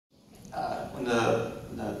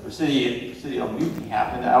when the Presidio Mutiny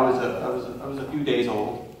happened, I was a few days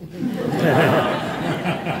old.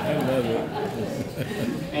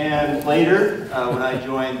 And later, when I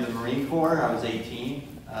joined the Marine Corps, I was 18.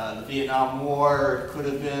 The Vietnam War could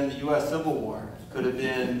have been the U.S. Civil War. Could have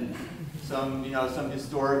been some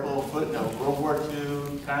historical footnote. World War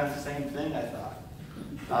II, kind of the same thing, I thought.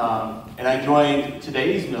 And I joined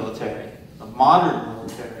today's military, the modern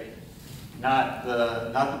military, not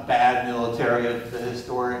the bad military of the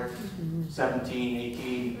historic 17,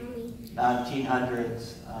 18,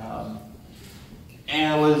 1900s.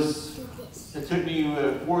 And it took me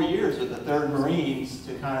 4 years with the 3rd Marines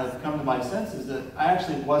to kind of come to my senses that I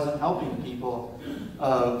actually wasn't helping the people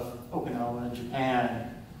of Okinawa and Japan.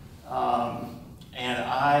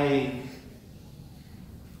 And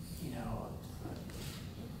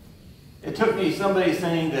it took me somebody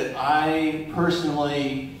saying that I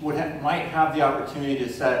personally might have the opportunity to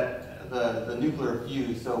set the nuclear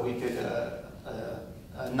fuse so we could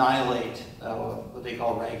annihilate what they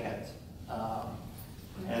call ragheads.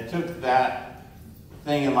 And it took that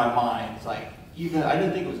thing in my mind. It's like, I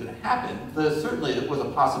didn't think it was going to happen, but certainly it was a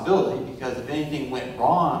possibility, because if anything went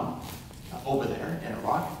wrong over there in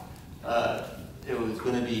Iraq, it was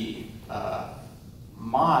going to be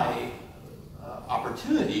my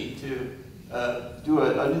opportunity to do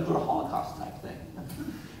a nuclear holocaust type thing.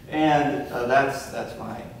 And that's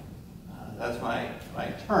my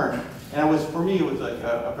turn. And for me, it was like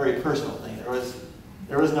a very personal thing.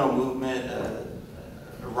 There was no movement.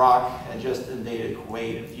 Iraq had just invaded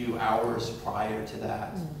Kuwait a few hours prior to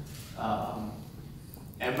that.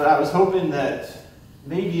 But I was hoping that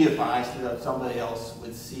maybe if I stood up, somebody else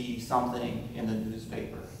would see something in the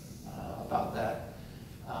newspaper about that.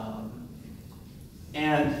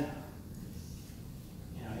 And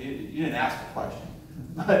you didn't ask the question,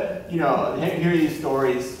 but hearing these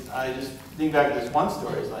stories, I just think back to this one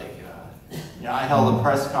story. It's like, I held a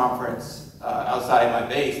press conference outside my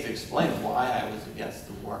base to explain why I was against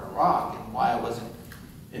the war in Iraq and why I wasn't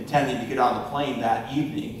intending to get on the plane that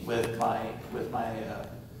evening with my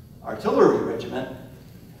artillery regiment.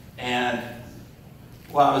 And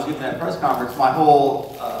while I was giving that press conference, my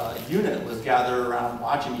whole unit was gathered around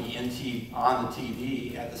watching me on the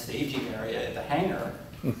TV at the staging area at the hangar.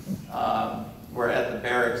 We're at the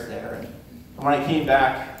barracks there. And when I came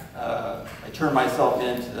back, I turned myself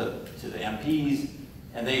in to the MPs,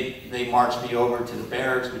 and they marched me over to the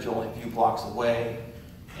barracks, which are only a few blocks away.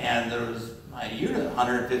 And there was my unit,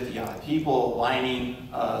 150 odd people, lining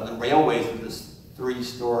the railways of this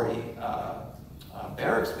 3-story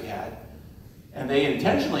barracks we had. And they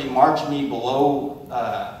intentionally marched me below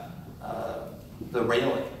the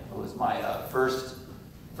railing. It was my first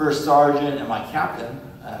sergeant and my captain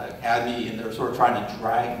had me, and they were sort of trying to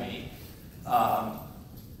drag me.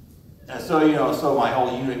 And so my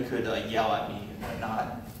whole unit could yell at me and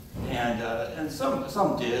whatnot. And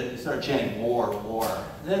some did. They started chanting war, war.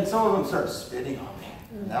 And then some of them started spitting on me.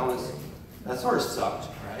 And that sort of sucked,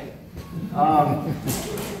 right?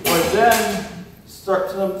 But then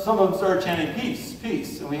some of them started chanting peace,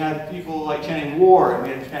 peace. And we had people like chanting war, and we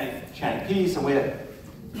had chanting peace, and we had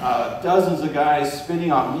dozens of guys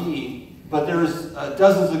spitting on me. But there's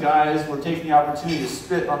dozens of guys were taking the opportunity to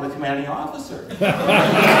spit on the commanding officer. So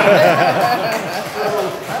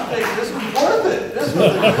I'm thinking, this was worth it. This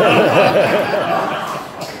was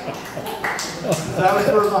So that was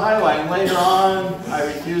sort of the highlight. And later on, I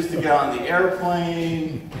refused to get on the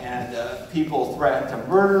airplane, and people threatened to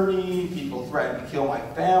murder me. People threatened to kill my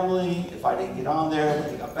family if I didn't get on there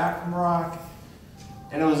when they got back from Iraq.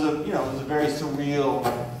 And it was a very surreal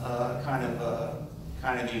kind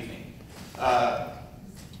of evening. But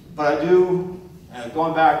I do,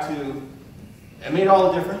 going back to, it made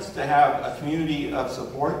all the difference to have a community of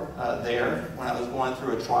support there when I was going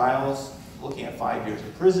through trials, looking at 5 years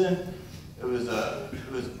in prison. It was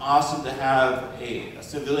awesome to have a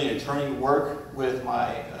civilian attorney work with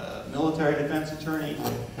my military defense attorney.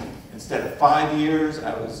 Instead of 5 years,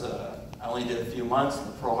 I only did a few months in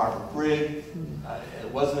the Pearl Harbor Brig.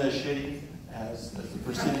 It wasn't as shitty as the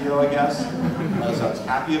Presidio, I guess. So I was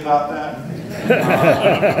happy about that.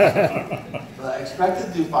 But I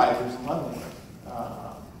expected to do 5 years in Leavenworth.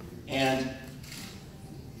 And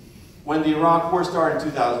when the Iraq War started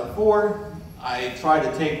in 2004, I tried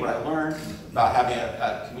to take what I learned about having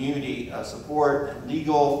a community support and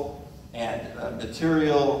legal and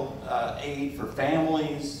material aid for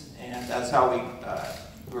families. And that's how we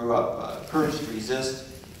grew up Courage to Resist.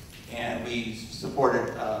 And we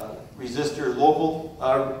supported resistor local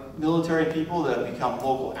military people that have become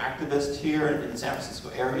local activists here in the San Francisco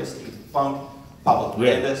area. Stephen Funk, Pablo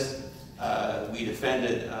Reyes. We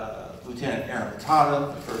defended Lieutenant Aaron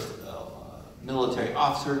Matata, the first military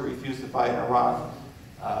officer to refuse to fight in Iraq.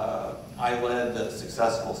 I led the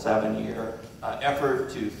successful 7-year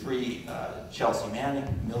effort to free Chelsea Manning,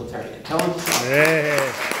 military intelligence officer.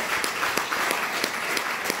 Hey.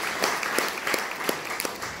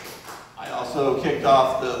 I also kicked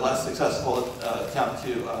off the less successful attempt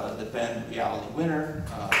to defend Reality Winner.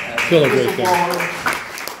 Still a great thing.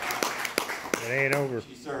 It ain't over.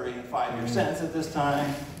 She's serving a 5-year sentence at this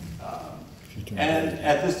time. And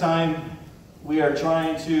at this time, we are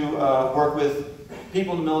trying to work with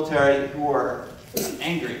people in the military who are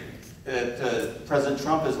angry that President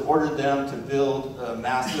Trump has ordered them to build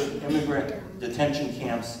massive immigrant detention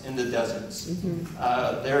camps in the deserts.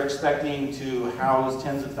 They're expecting to house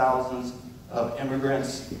tens of thousands of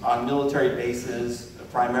immigrants on military bases,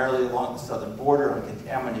 primarily along the southern border on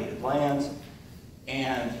contaminated lands.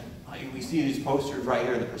 And we see these posters right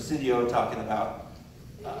here in the Presidio talking about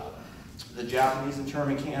the Japanese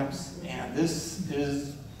internment camps, and this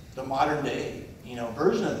is the modern day,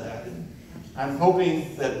 version of that. And I'm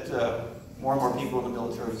hoping that more and more people in the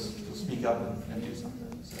military will speak up and do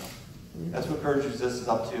something. So that's what Courage Resist is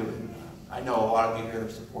up to. And I know a lot of you here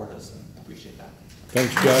support us, and I appreciate that.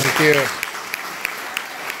 Thanks, John. Thank you.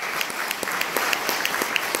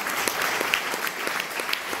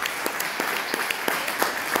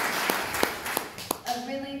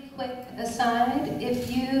 Aside,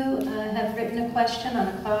 if you have written a question on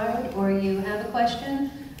a card or you have a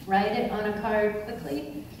question, write it on a card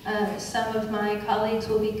quickly. Some of my colleagues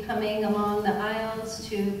will be coming along the aisles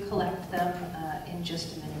to collect them in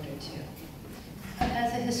just a minute or two.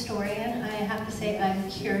 As a historian, I have to say I'm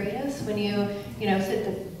curious when you said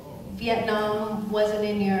that Vietnam wasn't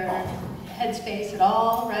in your headspace at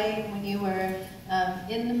all, right, when you were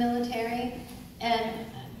in the military. And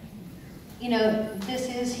this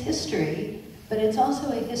is history, but it's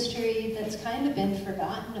also a history that's kind of been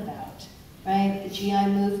forgotten about, right? The GI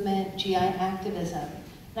movement, GI activism.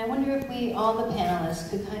 And I wonder if all the panelists,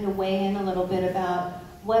 could kind of weigh in a little bit about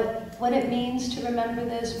what it means to remember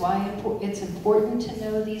this, why it's important to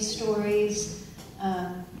know these stories,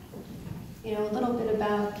 a little bit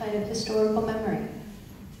about kind of historical memory.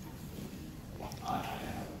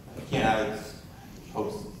 Yeah, it's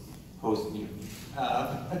post-mutiny.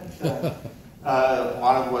 A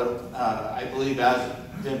lot of what I believe as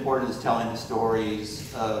important is telling the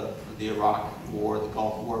stories of the Iraq War, the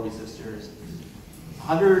Gulf War resistors.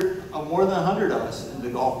 More than 100 of us in the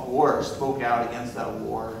Gulf War spoke out against that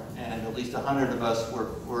war, and at least 100 of us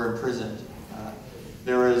were imprisoned.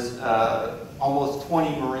 There was almost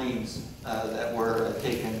 20 Marines that were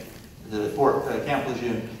taken to Camp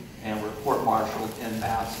Lejeune and were court-martialed en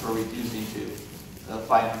masse for refusing to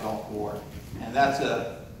fight in the Gulf War. And that's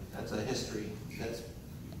a history that's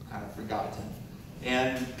kind of forgotten,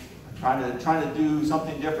 and trying to do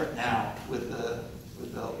something different now with the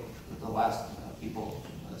last people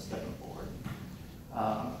stepping forward.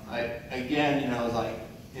 It's like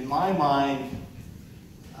in my mind,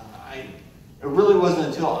 it really wasn't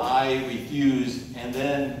until I refused, and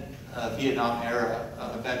then Vietnam era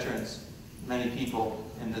veterans, many people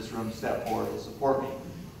in this room stepped forward to support me.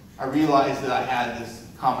 I realized that I had this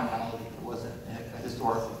commonality. It wasn't a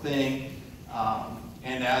historical thing.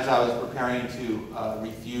 And as I was preparing to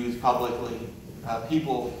refuse publicly,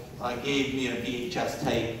 people gave me a VHS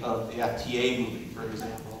tape of the FTA movie, for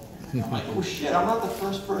example. I'm like, oh shit, I'm not the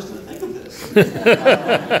first person to think of this. So that's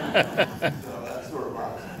sort of where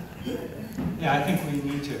I was. Yeah, I think we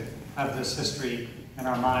need to have this history in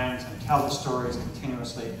our minds and tell the stories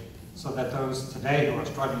continuously so that those today who are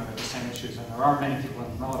struggling with the same issues, and there are many people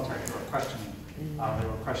in the military who are questioning. They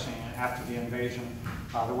were questioning it after the invasion.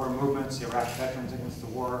 There were movements. The Iraq Veterans Against the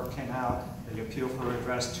War came out. The appeal for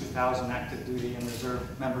redress, 2,000 active duty and reserve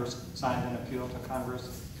members signed an appeal to Congress.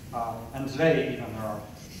 And today, even, there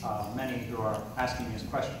are many who are asking these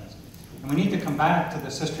questions. And we need to come back to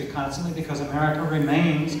this history constantly because America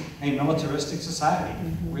remains a militaristic society.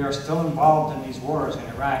 We are still involved in these wars in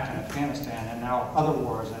Iraq and Afghanistan and now other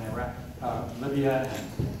wars in Iraq, Libya, and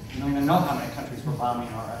you don't even know how many countries we're bombing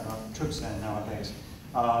our troops in nowadays.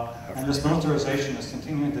 And this militarization is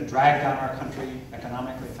continuing to drag down our country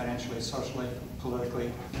economically, financially, socially,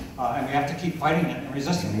 politically, and we have to keep fighting it and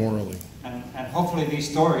resisting it. Morally. And hopefully these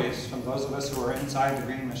stories from those of us who are inside the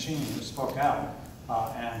green machine who spoke out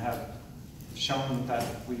and have shown that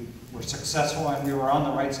we were successful and we were on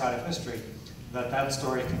the right side of history, that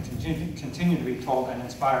story can continue to be told and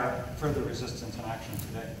inspire further resistance and action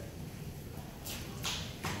today.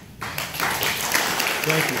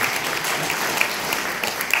 Thank you.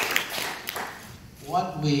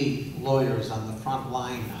 What we lawyers on the front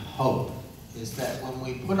line hope is that when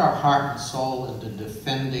we put our heart and soul into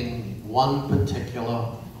defending one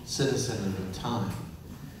particular citizen at a time,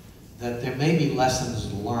 that there may be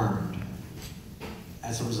lessons learned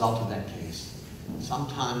as a result of that case.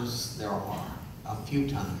 Sometimes there are, a few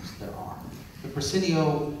times there are. The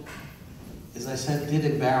Presidio, as I said, did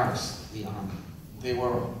embarrass the Army. They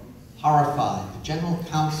were horrified. The General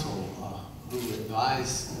Counsel, who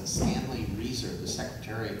advised Stanley Reeser, the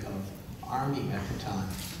Secretary of Army at the time,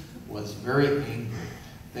 was very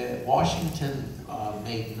angry. Washington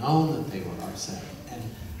made known that they were upset. And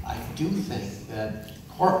I do think that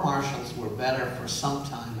court-martials were better for some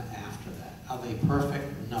time after that. Are they perfect?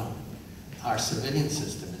 No. Our civilian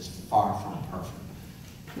system is far from perfect.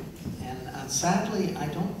 And sadly, I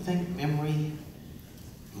don't think memory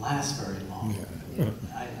lasts very long. Yeah.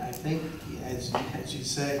 I think, as you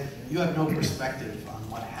say, you have no perspective on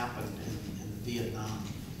what happened in the Vietnam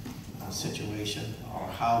situation, or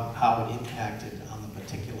how it impacted on the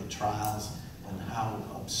particular trials, and how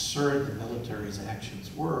absurd the military's actions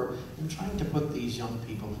were in trying to put these young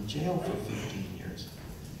people in jail for 15 years.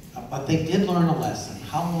 But they did learn a lesson.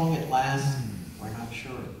 How long it lasts, we're not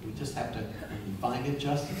sure. We just have to, when we find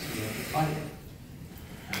injustice, we have to fight it.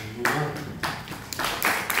 And move on.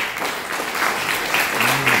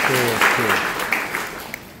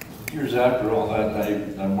 Years after all that,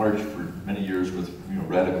 I marched for many years with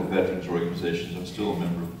radical veterans organizations. I'm still a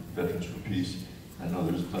member of Veterans for Peace. I know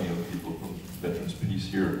there's plenty of people from Veterans Peace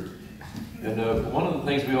here. And one of the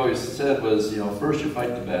things we always said was, first you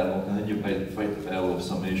fight the battle, and then you fight the battle of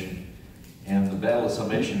summation. And the battle of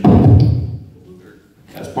summation,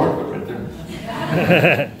 that's part of it right there.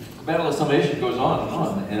 The battle of summation goes on and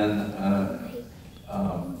on.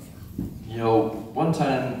 And one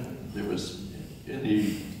time there was, in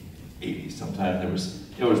the 80s sometime, there was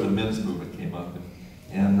the men's movement came up.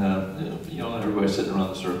 And everybody's sitting around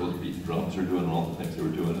the circles, beating drums, or doing all the things they were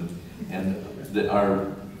doing. And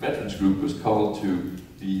our veterans group was called to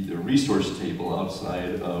be the resource table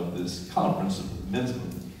outside of this conference of the men's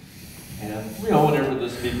movement. And whenever the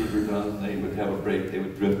speakers were done, they would have a break, they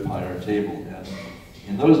would drift by our table.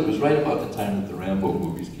 And it was right about the time that the Rambo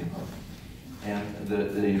movies came out. And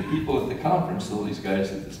the people at the conference, all these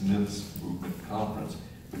guys at this men's movement conference,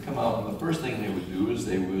 would come out, and the first thing they would do is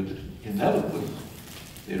they would inevitably,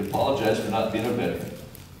 they'd apologize for not being a veteran.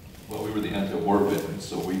 Well, we were the anti-war veterans,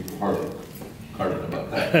 so we were hardly carded about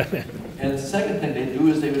that. And the second thing they'd do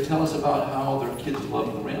is they would tell us about how their kids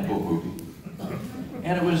loved the Rambo movie.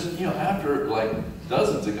 And it was, after like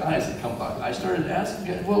dozens of guys had come by, I started asking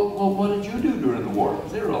guys, well, what did you do during the war?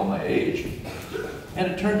 Because they were all my age. And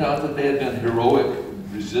it turned out that they had been heroic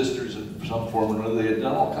resistors in some form or another. They had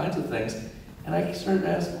done all kinds of things. And I started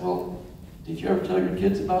asking, well, did you ever tell your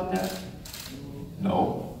kids about that?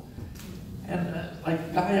 No. And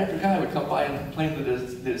like guy after guy would come by and complain that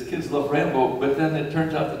his kids love Rambo, but then it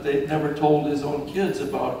turns out that they'd never told his own kids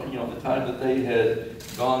about, the time that they had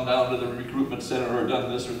gone down to the recruitment center or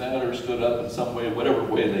done this or that or stood up in some way, whatever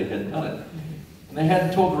way they had done it. And they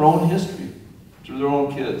hadn't told their own history to their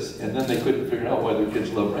own kids, and then they couldn't figure out why their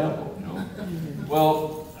kids love Rambo,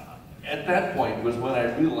 Well, at that point was when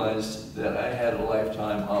I realized that I had a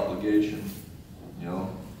lifetime obligation.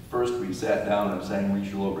 First we sat down and sang "We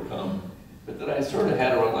Shall Overcome," but that I sort of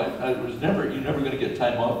had a life. You're never going to get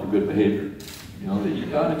time off for good behavior. That you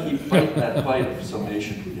got to keep fighting that fight of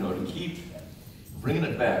summation. To keep bringing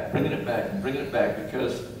it back,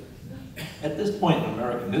 because at this point in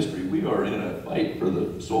American history, we are in a fight for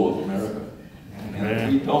the soul of America. And if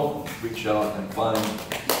we don't reach out and find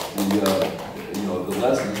the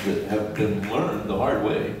lessons that have been learned the hard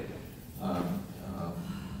way,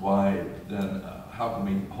 why then how can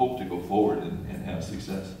we hope to go forward and have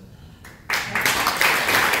success?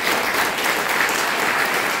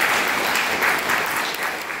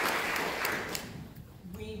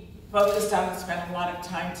 We focused on and spent a lot of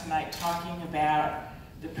time tonight talking about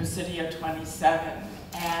the Presidio 27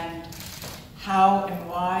 and how and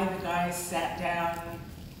why the guys sat down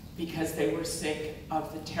because they were sick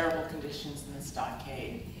of the terrible conditions in the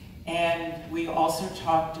stockade. And we also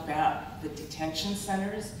talked about the detention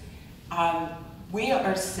centers. We,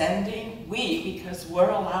 because we're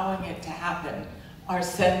allowing it to happen, are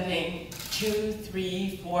sending 2,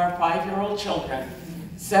 3, 4, 5-year-old children,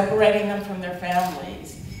 separating them from their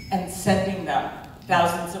families, and sending them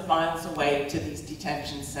thousands of miles away to these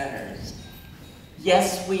detention centers.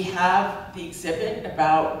 Yes, we have the exhibit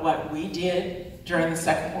about what we did during the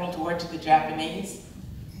Second World War to the Japanese.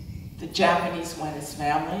 The Japanese went as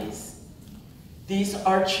families. These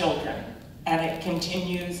are children, and it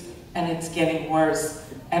continues, and it's getting worse.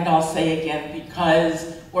 And I'll say again,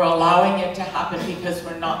 because we're allowing it to happen because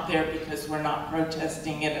we're not there, because we're not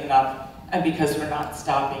protesting it enough, and because we're not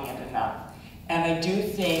stopping it enough. And I do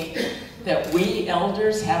think that we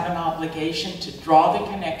elders have an obligation to draw the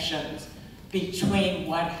connections between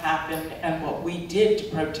what happened and what we did to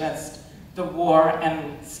protest the war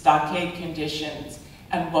and stockade conditions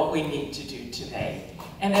and what we need to do today.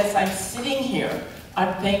 And as I'm sitting here,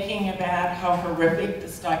 I'm thinking about how horrific the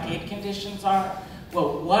stockade conditions are.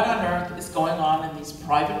 Well, what on earth is going on in these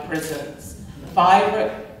private prisons,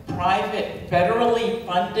 private, federally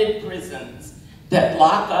funded prisons that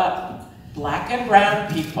lock up black and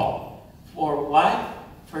brown people for what?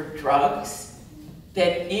 For drugs?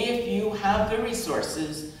 That if you have the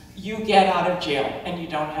resources, you get out of jail and you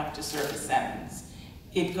don't have to serve a sentence.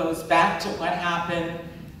 It goes back to what happened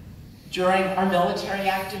during our military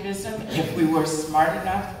activism. If we were smart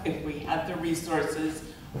enough, if we had the resources,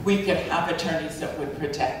 we could have attorneys that would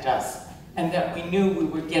protect us and that we knew we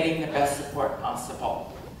were getting the best support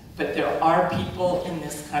possible. But there are people in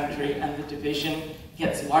this country, and the division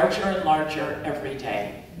gets larger and larger every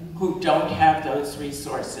day, who don't have those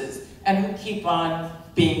resources and who keep on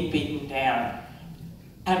being beaten down.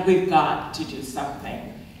 And we've got to do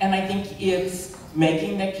something. And I think it's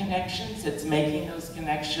making the connections, it's making those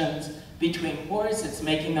connections between wars, it's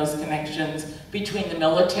making those connections between the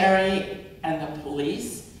military and the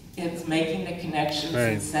police, it's making the connections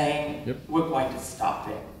and saying, we're going to stop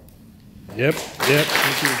it. Yep,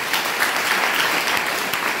 thank you.